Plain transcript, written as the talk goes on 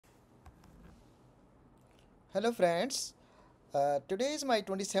Hello friends, today is my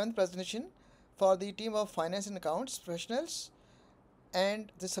 27th presentation for the team of Finance and Accounts professionals, and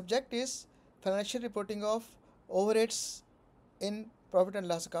the subject is Financial Reporting of Overheads in Profit and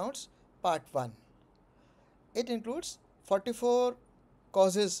Loss Accounts Part 1. It includes 44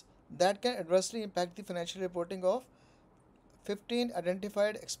 causes that can adversely impact the financial reporting of 15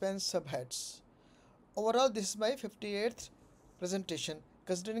 identified expense subheads. Overall, this is my 58th presentation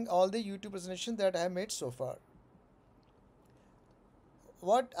considering all the YouTube presentations that I have made so far.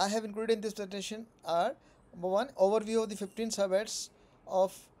 What I have included in this presentation are: number one, overview of the 15 subheads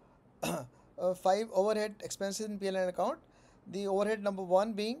of 5 overhead expenses in P&L account. The overhead number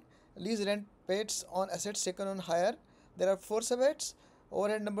one being lease rent paid on assets taken on hire. There are 4 subheads.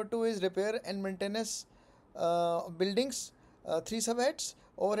 Overhead number two is repair and maintenance buildings, 3 subheads.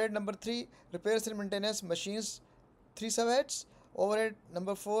 Overhead number three, repairs and maintenance machines, 3 subheads. Overhead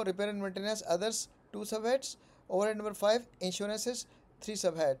number 4, repair and maintenance others, 2 subheads. Overhead number 5, insurances, 3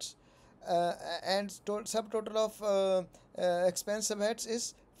 subheads. And subtotal of expense subheads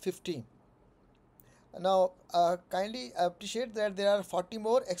is 15. Now, kindly appreciate that there are 40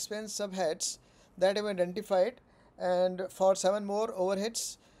 more expense subheads that have been identified, and for 7 more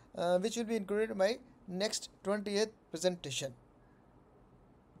overheads, which will be included in my next 20th presentation.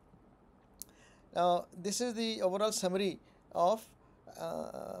 Now, this is the overall summary of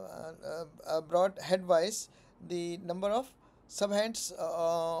broad headwise the number of subheads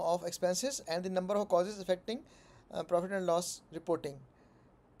of expenses and the number of causes affecting profit and loss reporting.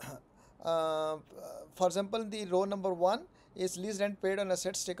 For example, the row number 1 is lease rent paid on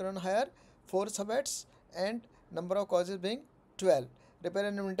assets taken on hire, 4 subheads, and number of causes being 12. Repair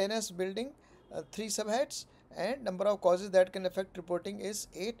and maintenance building, 3 subheads, and number of causes that can affect reporting is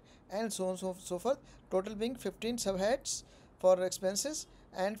 8, and so on so forth, total being 15 subheads for expenses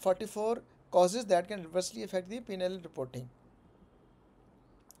and 44 causes that can adversely affect the P&L reporting.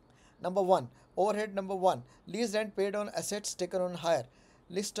 Number 1, overhead number 1, lease rent paid on assets taken on hire,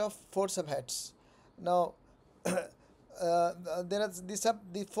 list of 4 subheads. Now there are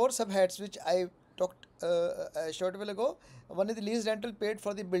the 4 subheads which I talked a short while ago. One is the lease rental paid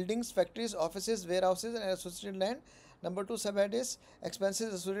for the buildings, factories, offices, warehouses and associated land. Number 2 subhead is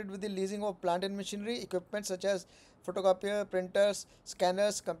expenses associated with the leasing of plant and machinery, equipment such as photocopier, printers,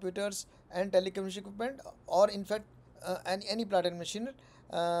 scanners, computers and telecommunication equipment, or in fact any plant and machinery.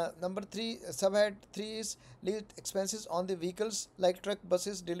 Number 3 subhead 3 is lease expenses on the vehicles like truck,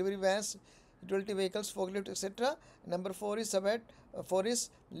 buses, delivery vans, utility vehicles, forklift, etc. Number 4 is subhead 4 is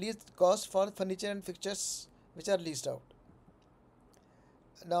lease cost for furniture and fixtures which are leased out.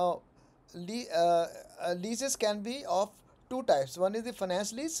 Now, leases can be of 2 types. One is the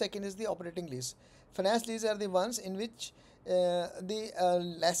finance lease, second is the operating lease. Finance leases are the ones in which the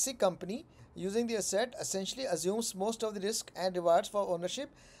lessee company using the asset essentially assumes most of the risk and rewards for ownership.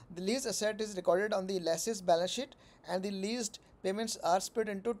 The lease asset is recorded on the lessee's balance sheet, and the leased payments are split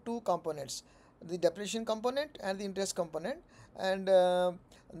into 2 components: the depreciation component and the interest component. And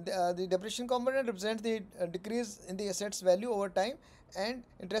the depreciation component represents the decrease in the asset's value over time, and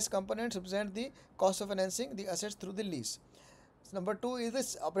interest components represent the cost of financing the assets through the lease. So number 2 is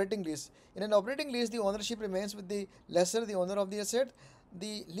this operating lease. In an operating lease, the ownership remains with the lessor, the owner of the asset.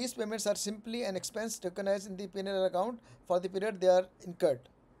 The lease payments are simply an expense recognized in the P&L account for the period they are incurred.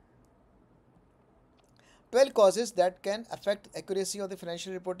 12 causes that can affect accuracy of the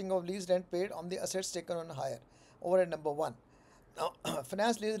financial reporting of lease rent paid on the assets taken on hire. Overhead number 1. Now,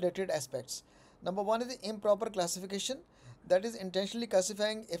 finance lease related aspects. Number 1 is the improper classification, that is intentionally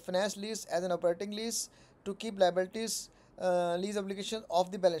classifying a finance lease as an operating lease to keep liabilities, lease obligations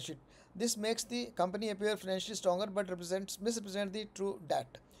off the balance sheet. This makes the company appear financially stronger but misrepresents the true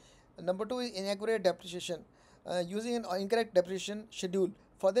debt. Number 2 is inaccurate depreciation. Using an incorrect depreciation schedule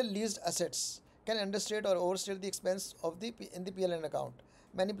for the leased assets can understate or overstate the expense of the in the P&L account,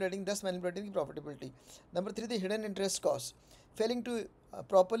 manipulating the profitability. Number 3, the hidden interest cost. Failing to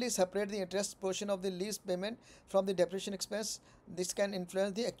properly separate the interest portion of the lease payment from the depreciation expense, this can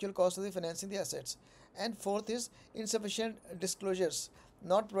influence the actual cost of the financing the assets. And 4th is insufficient disclosures,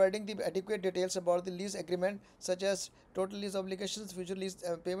 not providing the adequate details about the lease agreement, such as total lease obligations, future lease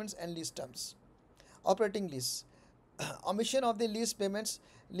payments and lease terms. Operating lease. Omission of the lease payments,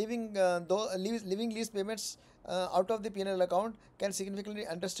 leaving lease payments out of the P&L account can significantly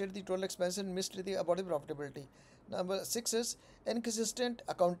understate the total expense and mislead about the profitability. Number 6 is inconsistent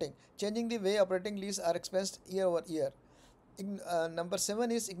accounting, changing the way operating lease are expensed year over year. Number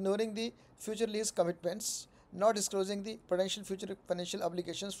 7 is ignoring the future lease commitments, not disclosing the potential future financial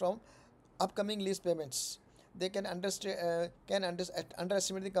obligations from upcoming lease payments. they can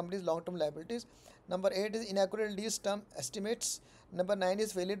underestimate the company's long-term liabilities. Number 8 is inaccurate lease term estimates. Number 9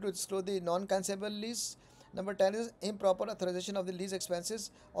 is failure to disclose the non-cancelable lease. Number 10 is improper authorization of the lease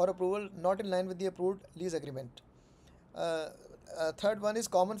expenses or approval not in line with the approved lease agreement. Third one is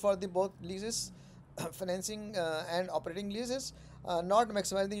common for the both leases, financing and operating leases, not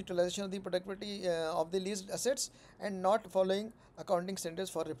maximizing the utilization of the productivity of the leased assets and not following accounting standards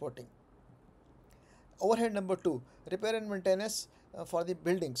for reporting. Overhead number 2, repair and maintenance for the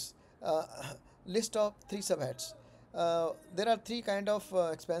buildings. Uh, List of 3 subheads. There are 3 kind of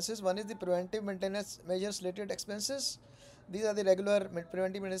expenses. One is the preventive maintenance measures related expenses. These are the regular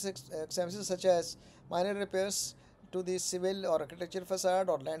preventive maintenance expenses such as minor repairs to the civil or architectural facade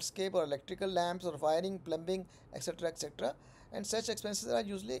or landscape or electrical lamps or wiring, plumbing, etc. etc. And such expenses are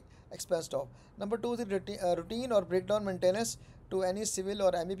usually expensed off. Number 2 is the routine or breakdown maintenance to any civil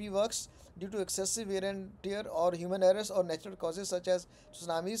or MEP works due to excessive wear and tear or human errors or natural causes such as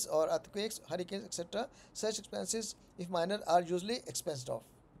tsunamis or earthquakes, hurricanes, etc. Such expenses, if minor, are usually expensed off.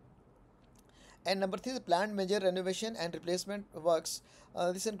 And number 3 is planned major renovation and replacement works.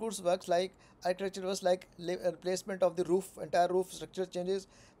 This includes works like architectural works like replacement of the roof, entire roof, structural changes,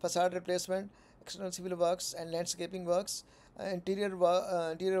 facade replacement, external civil works and landscaping works, interior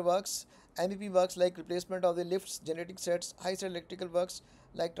works, MEP works like replacement of the lifts, generating sets, high-side electrical works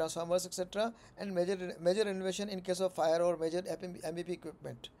like transformers, etc., and major renovation in case of fire or major MEP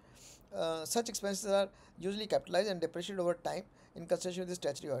equipment. Such expenses are usually capitalized and depreciated over time in conjunction with the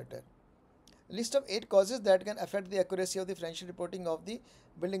statutory auditor. List of 8 causes that can affect the accuracy of the financial reporting of the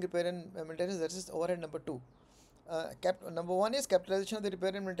building repair and maintenance. That is overhead number 2. Number 1 is capitalization of the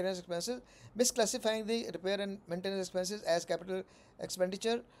repair and maintenance expenses, misclassifying the repair and maintenance expenses as capital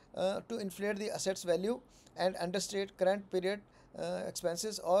expenditure to inflate the assets value and understate current period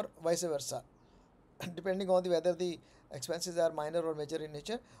expenses or vice versa, depending on whether the expenses are minor or major in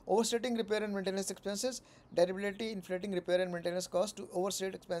nature. Overstating repair and maintenance expenses, deliberately inflating repair and maintenance costs to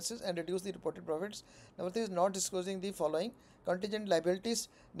overstate expenses and reduce the reported profits. Number 3 is not disclosing the following: contingent liabilities,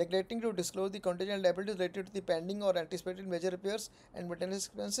 neglecting to disclose the contingent liabilities related to the pending or anticipated major repairs and maintenance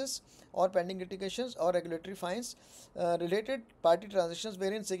expenses or pending litigations or regulatory fines, related party transactions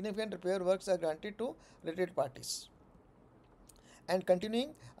wherein significant repair works are granted to related parties. And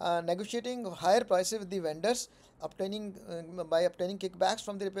continuing, negotiating higher prices with the vendors, obtaining kickbacks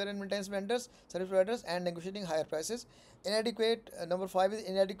from the repair and maintenance vendors, service providers, and negotiating higher prices. Inadequate, number 5 is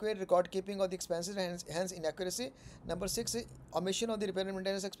inadequate record keeping of the expenses and hence inaccuracy. Number 6 is omission of the repair and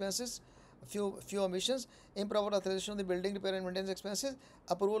maintenance expenses, few omissions, improper authorization of the building repair and maintenance expenses,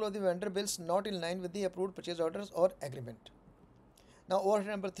 approval of the vendor bills not in line with the approved purchase orders or agreement. Now overhead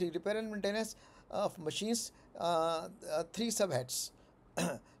number 3, repair and maintenance of machines, 3 subheads.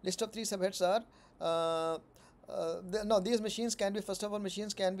 List of 3 subheads are these machines can be, first of all,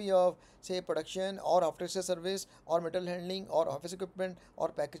 machines can be of say production or after sales service or metal handling or office equipment or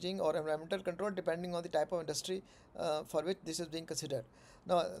packaging or environmental control, depending on the type of industry for which this is being considered.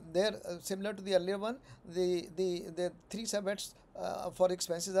 Now there, similar to the earlier one, the 3 subheads for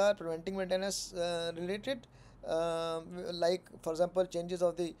expenses are preventing maintenance related, like for example changes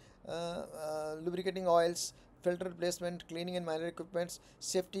of the lubricating oils, filter replacement, cleaning and minor equipments,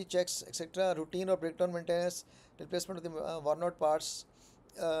 safety checks, etc., routine or breakdown maintenance, replacement of the worn out parts,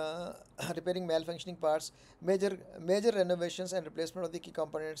 repairing malfunctioning parts, major renovations and replacement of the key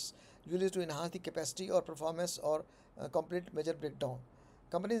components used to enhance the capacity or performance or complete major breakdown.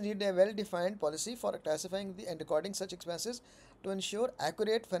 Companies need a well-defined policy for classifying and recording such expenses to ensure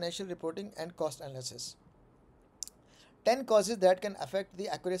accurate financial reporting and cost analysis. 10 causes that can affect the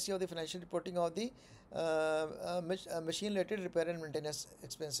accuracy of the financial reporting of the machine-related repair and maintenance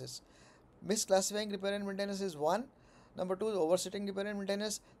expenses. Misclassifying repair and maintenance is 1. Number 2 is oversetting repair and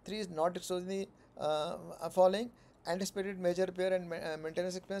maintenance. 3 is not disclosing the following: anticipated major repair and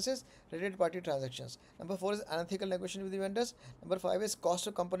maintenance expenses, related party transactions. Number 4 is unethical negotiation with the vendors. Number 5 is cost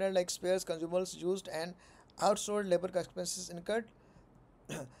of component like spares, consumables used, and outsourced labor expenses incurred.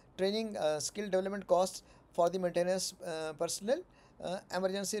 Training, skill development costs for the maintenance personnel,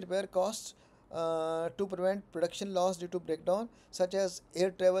 emergency repair costs to prevent production loss due to breakdown, such as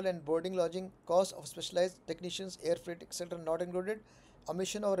air travel and boarding lodging costs of specialized technicians, air freight, etc., not included.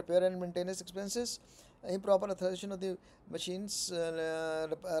 Omission of repair and maintenance expenses, improper authorization of the machines,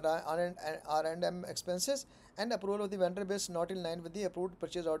 R&M expenses, and approval of the vendor bills not in line with the approved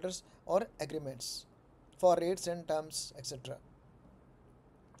purchase orders or agreements for rates and terms, etc.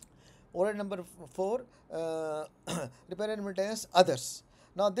 Order number 4, repair and maintenance others.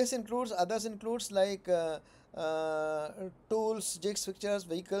 Now this includes like tools, jigs, fixtures,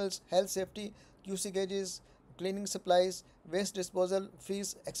 vehicles, health, safety, QC gauges, cleaning supplies, waste disposal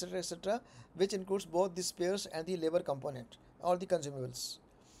fees, etc., which includes both the spares and the labor component or the consumables.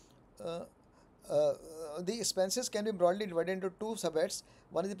 Uh, uh, the expenses can be broadly divided into two subheads.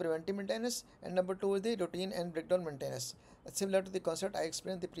 One is the preventive maintenance, and number two is the routine and breakdown maintenance. Similar to the concept I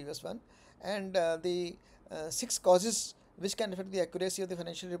explained in the previous one. And the six causes which can affect the accuracy of the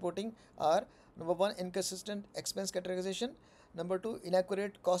financial reporting are: number one, inconsistent expense categorization; number two,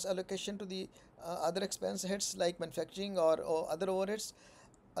 inaccurate cost allocation to the other expense heads like manufacturing or other overheads;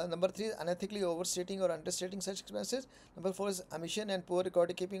 number three is unethically overstating or understating such expenses. Number four is omission and poor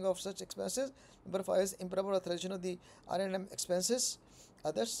record keeping of such expenses. Number five is improper authorization of the R&M expenses,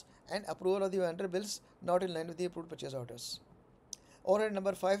 others, and approval of the vendor bills not in line with the approved purchase orders. Overhead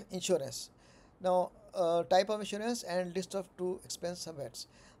number five, insurance. Now, type of insurance and list of two expense subheads.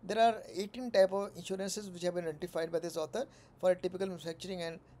 There are 18 type of insurances which have been identified by this author for a typical manufacturing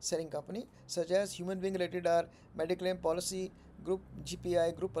and selling company, such as human being related are medical claim policy, group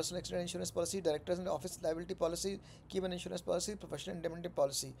GPI, group personal accident insurance policy, directors and office liability policy, keyman insurance policy, professional indemnity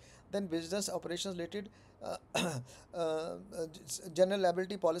policy. Then business operations related uh, uh, general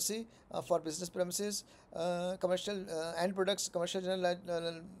liability policy for business premises, commercial end products, commercial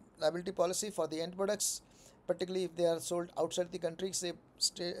general liability policy for the end products, particularly if they are sold outside the country, say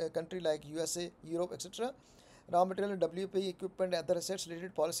country like USA, Europe, etc. Raw material and WP equipment and other assets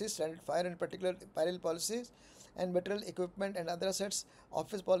related policies, standard fire and particular apparel policies, and material equipment and other assets,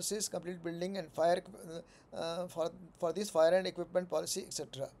 office policies, complete building and fire for this fire and equipment policy,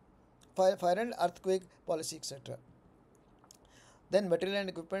 etc. Fire and earthquake policy, etc. Then material and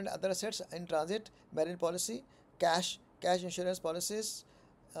equipment, other assets in transit, marine policy, cash insurance policies,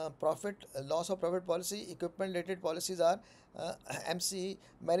 profit, loss of profit policy, equipment related policies are MCE,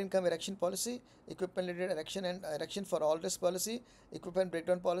 marine come erection policy, equipment related erection and erection for all risk policy, equipment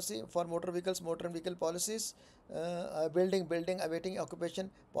breakdown policy for motor vehicles, motor vehicle policies, building awaiting occupation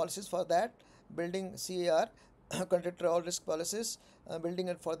policies for that, building CAR, contractor all risk policies, building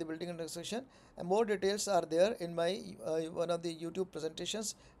and for the building and construction, and more details are there in my one of the YouTube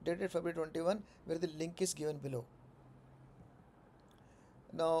presentations dated February 21, where the link is given below.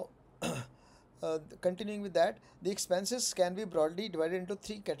 Now, continuing with that, the expenses can be broadly divided into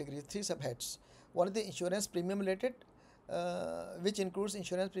three categories, three subheads. One is the insurance premium related, which includes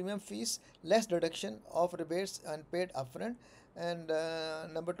insurance premium fees, less deduction of rebates and paid upfront. And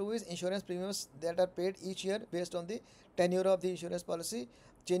number two is insurance premiums that are paid each year based on the tenure of the insurance policy,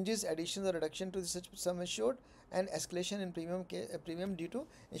 changes, additions, or reduction to the such sum assured, and escalation in premium due to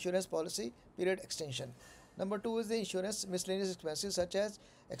insurance policy period extension. Number two is the insurance miscellaneous expenses, such as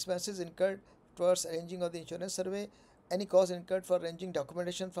expenses incurred towards arranging of the insurance survey, any cost incurred for arranging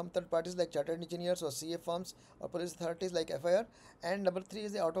documentation from third parties like chartered engineers or CA firms or police authorities like FIR. And number three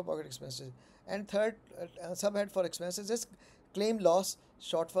is the out-of-pocket expenses. And third subhead for expenses is claim loss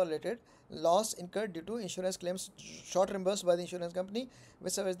shortfall related, loss incurred due to insurance claims short reimbursed by the insurance company,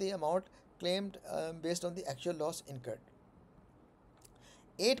 which is the amount claimed based on the actual loss incurred.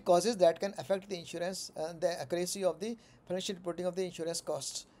 8 causes that can affect the insurance the accuracy of the financial reporting of the insurance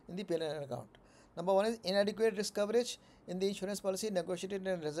costs in the P&L account. Number one is inadequate risk coverage in the insurance policy negotiated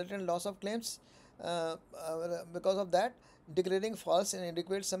and resultant loss of claims. Because of that, declaring false and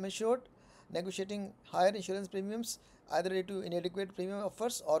inadequate sum assured, negotiating higher insurance premiums either due to inadequate premium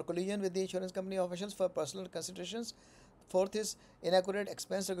offers or collusion with the insurance company officials for personal considerations. Fourth is inaccurate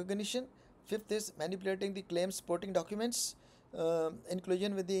expense recognition. Fifth is manipulating the claims supporting documents,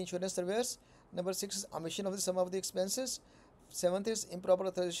 inclusion with the insurance surveyors. Number six is omission of the sum of the expenses. Seventh is improper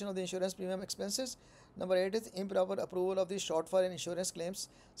authorization of the insurance premium expenses. Number eight is improper approval of the shortfall in insurance claims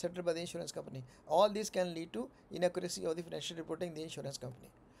settled by the insurance company. All these can lead to inaccuracy of the financial reporting in the insurance company,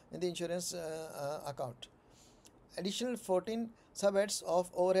 in the insurance account. Additional 14 subheads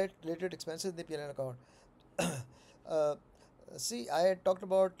of overhead related expenses in the P&L account. See, I had talked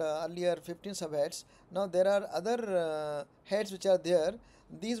about earlier 15 subheads. Now there are other heads which are there.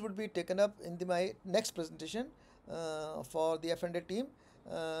 These would be taken up in my next presentation for the F&A team,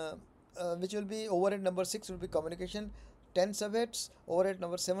 which will be overhead number 6 will be communication, 10 subheads, overhead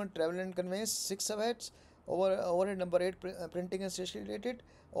number 7 travel and conveyance, 6 subheads, overhead number 8 printing and stationery related,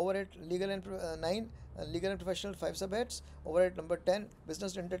 overhead legal and 9 legal and professional, 5 subheads, overhead number 10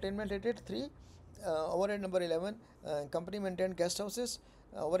 business entertainment related, 3, overhead number 11 company maintained guest houses,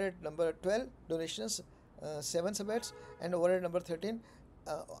 overhead number 12 donations, 7 subheads, and overhead number 13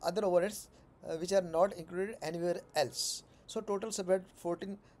 other overheads which are not included anywhere else. So total subhead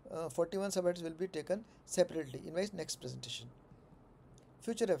 41 subheads will be taken separately in my next presentation.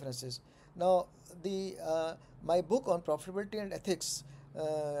 Future references. Now the my book on profitability and ethics,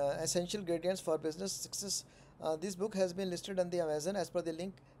 essential gradients for business success, This book has been listed on the Amazon as per the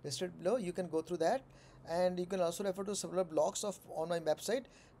link listed below. You can go through that, and you can also refer to several blogs on my website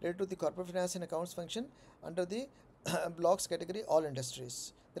related to the corporate finance and accounts function under the blogs category all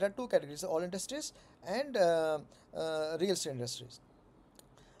industries. There are two categories: all industries and real estate industries.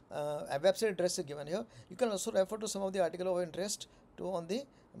 A website address is given here. You can also refer to some of the article of interest to on the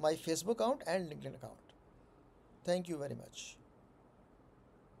my Facebook account and LinkedIn account. Thank you very much.